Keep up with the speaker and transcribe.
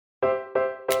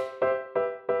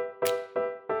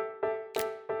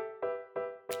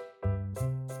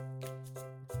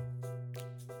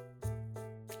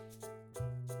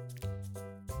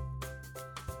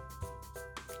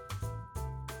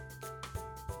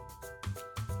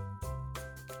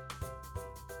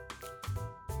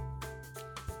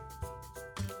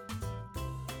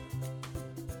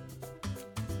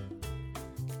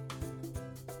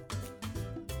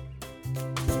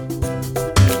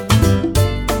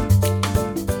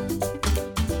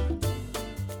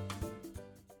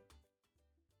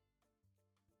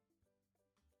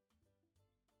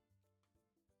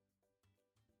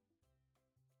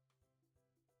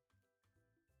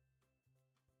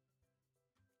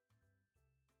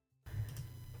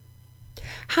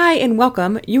Hi, and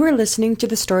welcome. You are listening to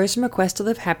the Stories from a Quest to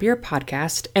Live Happier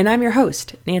podcast, and I'm your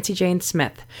host, Nancy Jane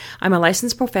Smith. I'm a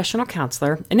licensed professional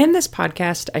counselor, and in this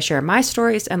podcast, I share my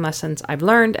stories and lessons I've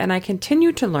learned and I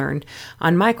continue to learn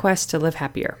on my quest to live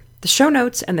happier. The show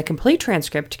notes and the complete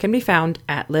transcript can be found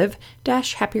at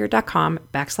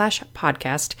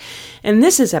live-happier.com/podcast. And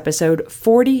this is episode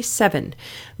 47,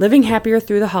 Living Happier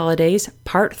Through the Holidays,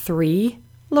 Part 3,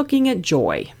 Looking at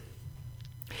Joy.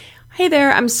 Hey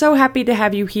there, I'm so happy to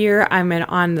have you here. I'm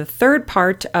on the third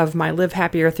part of my Live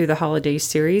Happier Through the Holidays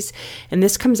series, and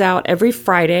this comes out every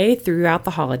Friday throughout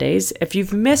the holidays. If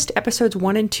you've missed episodes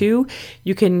 1 and 2,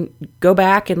 you can go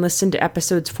back and listen to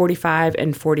episodes 45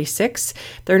 and 46.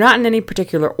 They're not in any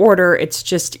particular order, it's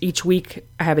just each week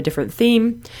I have a different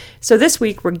theme. So this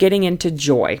week we're getting into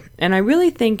joy, and I really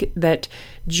think that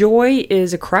joy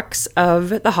is a crux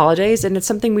of the holidays, and it's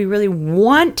something we really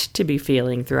want to be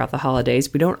feeling throughout the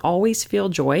holidays. We don't always feel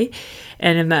joy,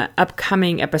 and in the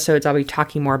upcoming episodes, I'll be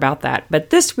talking more about that. But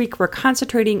this week, we're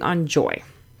concentrating on joy.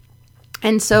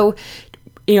 And so,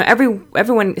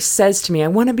 everyone says to me, I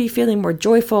want to be feeling more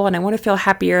joyful, and I want to feel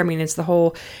happier. I mean, it's the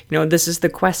whole, this is the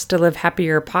Quest to Live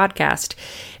Happier podcast.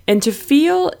 And to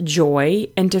feel joy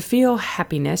and to feel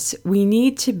happiness, we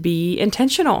need to be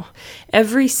intentional.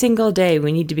 Every single day,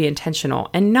 we need to be intentional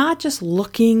and not just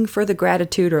looking for the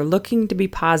gratitude or looking to be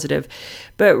positive,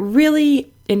 but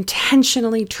really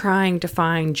intentionally trying to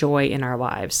find joy in our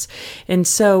lives. And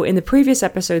so in the previous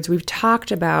episodes, we've talked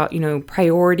about,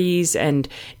 priorities and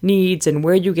needs and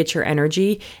where you get your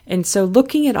energy. And so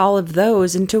looking at all of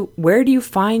those into where do you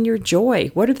find your joy?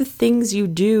 What are the things you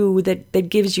do that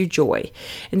gives you joy?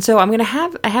 And so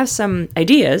I have some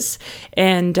ideas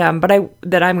and that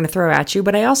I'm going to throw at you,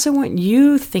 but I also want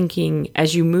you thinking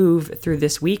as you move through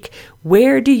this week,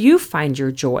 where do you find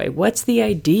your joy? What's the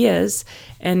ideas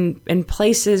and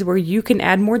places where you can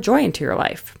add more joy into your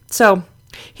life? So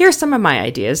here's some of my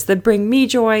ideas that bring me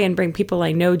joy and bring people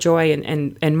I know joy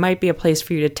and might be a place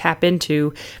for you to tap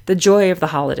into the joy of the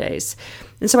holidays.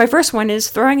 And so my first one is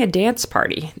throwing a dance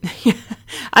party.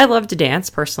 I love to dance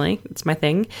personally. It's my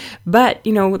thing. But,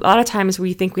 a lot of times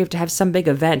we think we have to have some big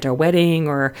event, a wedding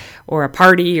or a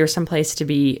party or someplace to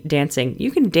be dancing.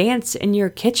 You can dance in your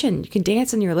kitchen. You can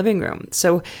dance in your living room.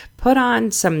 So put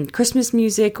on some Christmas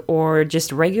music or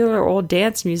just regular old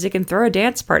dance music and throw a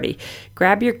dance party.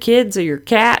 Grab your kids or your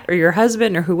cat or your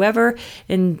husband or whoever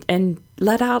and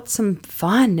let out some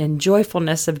fun and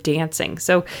joyfulness of dancing.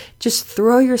 So just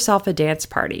throw yourself a dance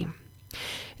party.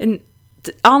 And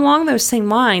along those same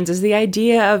lines is the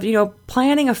idea of,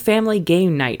 planning a family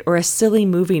game night or a silly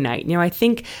movie night. I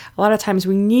think a lot of times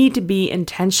we need to be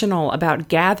intentional about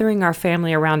gathering our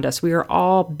family around us. We are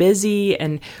all busy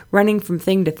and running from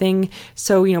thing to thing.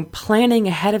 So, planning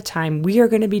ahead of time, we are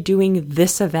going to be doing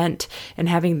this event and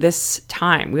having this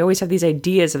time. We always have these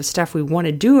ideas of stuff we want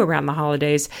to do around the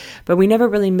holidays, but we never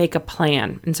really make a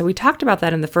plan. And so we talked about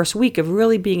that in the first week of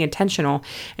really being intentional.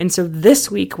 And so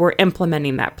this week we're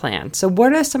implementing that plan. So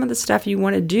what are some of the stuff you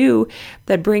want to do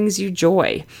that brings you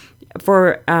joy?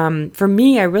 For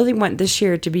me, I really want this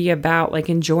year to be about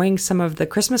enjoying some of the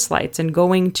Christmas lights and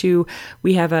going to,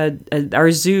 we have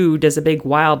our zoo does a big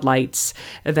wild lights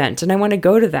event, and I want to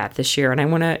go to that this year, and I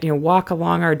want to walk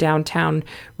along our downtown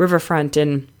riverfront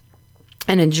and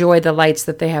enjoy the lights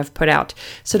that they have put out.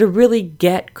 So to really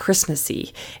get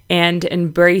Christmassy and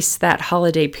embrace that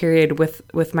holiday period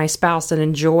with my spouse and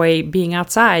enjoy being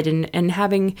outside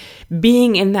and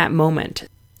being in that moment.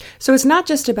 So it's not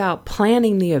just about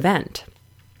planning the event.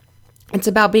 It's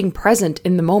about being present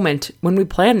in the moment when we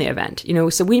plan the event.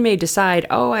 So we may decide,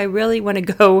 I really want to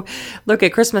go look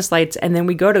at Christmas lights. And then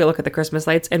we go to look at the Christmas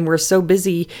lights and we're so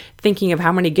busy thinking of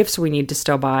how many gifts we need to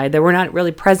still buy that we're not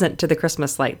really present to the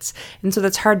Christmas lights. And so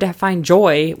that's hard to find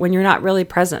joy when you're not really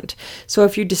present. So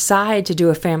if you decide to do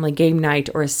a family game night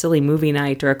or a silly movie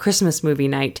night or a Christmas movie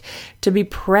night, to be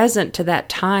present to that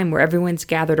time where everyone's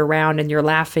gathered around and you're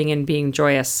laughing and being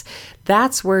joyous,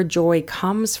 that's where joy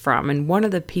comes from. And one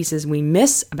of the pieces we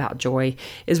miss about joy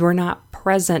is we're not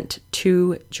present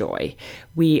to joy.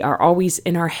 We are always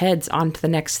in our heads onto the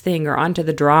next thing or onto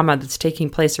the drama that's taking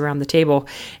place around the table,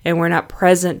 and we're not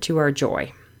present to our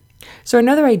joy. So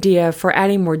another idea for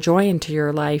adding more joy into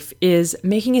your life is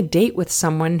making a date with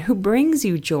someone who brings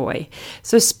you joy.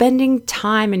 So spending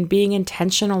time and being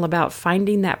intentional about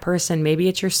finding that person. Maybe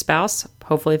it's your spouse.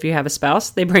 Hopefully, if you have a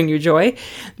spouse, they bring you joy.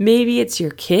 Maybe it's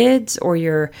your kids or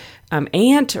your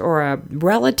aunt or a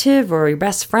relative or your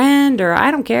best friend or I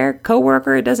don't care,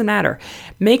 coworker, it doesn't matter.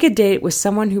 Make a date with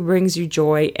someone who brings you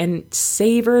joy and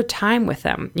savor time with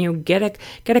them. Get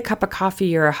a cup of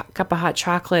coffee or a cup of hot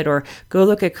chocolate or go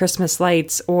look at Christmas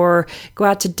lights or go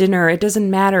out to dinner. It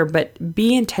doesn't matter, but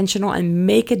be intentional and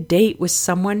make a date with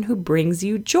someone who brings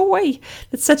you joy.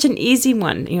 It's such an easy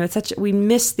one. We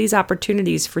miss these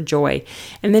opportunities for joy.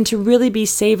 And then to really be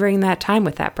savoring that time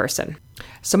with that person.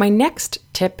 So my next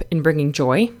tip in bringing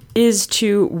joy is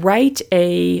to write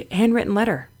a handwritten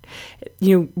letter.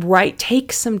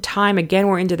 Take some time. Again,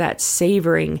 we're into that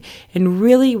savoring and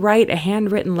really write a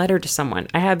handwritten letter to someone.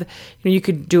 You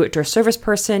could do it to a service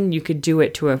person. You could do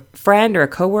it to a friend or a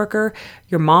coworker,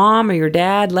 your mom or your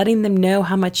dad, letting them know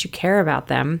how much you care about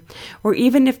them. Or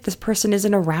even if this person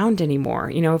isn't around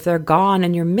anymore, if they're gone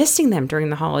and you're missing them during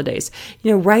the holidays,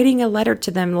 writing a letter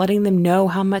to them, letting them know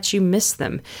how much you miss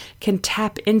them can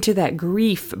tap into that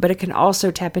grief, but it can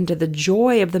also tap into the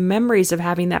joy of the memories of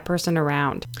having that person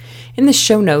around. In the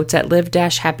show notes at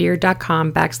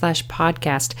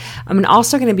live-happier.com/podcast, I'm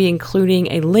also going to be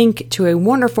including a link to a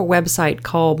wonderful website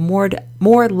called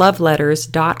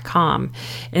moreloveletters.com.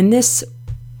 And this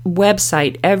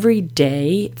website, every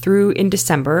day through in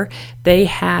December, they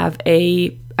have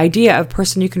a idea of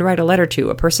person you can write a letter to,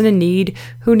 a person in need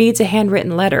who needs a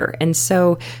handwritten letter. And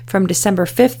so from December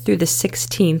 5th through the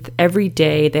 16th, every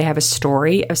day they have a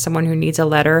story of someone who needs a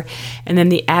letter and then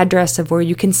the address of where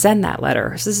you can send that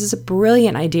letter. So this is a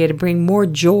brilliant idea to bring more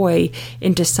joy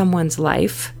into someone's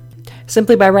life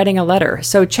simply by writing a letter.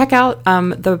 So check out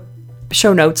the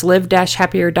show notes,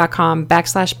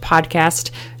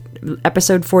 live-happier.com/podcast.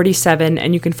 Episode 47,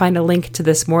 and you can find a link to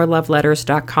this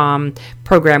moreloveletters.com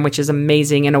program, which is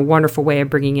amazing and a wonderful way of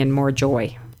bringing in more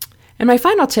joy. And my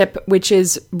final tip, which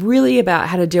is really about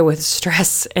how to deal with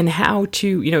stress and how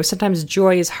to, sometimes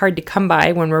joy is hard to come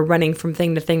by when we're running from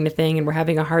thing to thing to thing and we're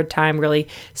having a hard time really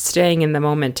staying in the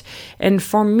moment. And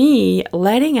for me,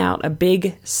 letting out a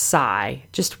big sigh,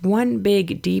 just one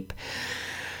big deep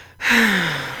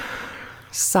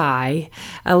sigh,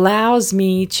 allows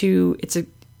me to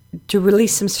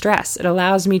release some stress. It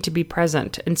allows me to be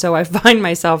present. And so I find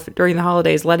myself during the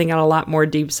holidays letting out a lot more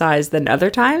deep sighs than other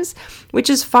times, which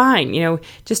is fine.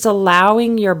 Just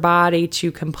allowing your body to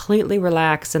completely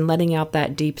relax and letting out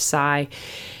that deep sigh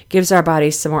gives our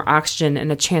bodies some more oxygen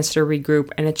and a chance to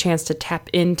regroup and a chance to tap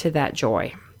into that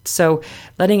joy. So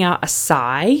letting out a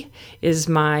sigh is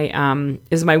my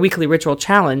weekly ritual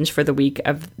challenge for the week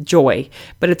of joy,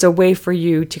 but it's a way for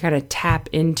you to kind of tap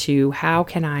into how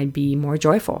can I be more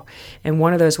joyful? And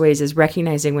one of those ways is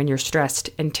recognizing when you're stressed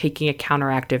and taking a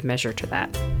counteractive measure to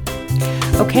that.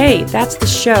 Okay, that's the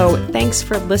show. Thanks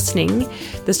for listening.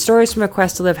 The Stories from a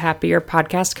Quest to Live Happier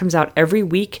podcast comes out every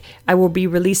week. I will be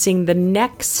releasing the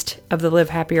next of the Live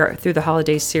Happier Through the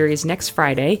Holidays series next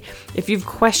Friday. If you have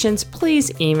questions,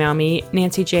 please email me,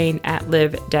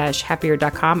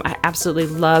 nancyjane@live-happier.com. I absolutely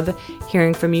love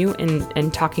hearing from you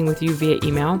and talking with you via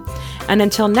email. And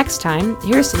until next time,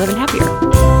 here's to living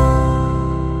happier.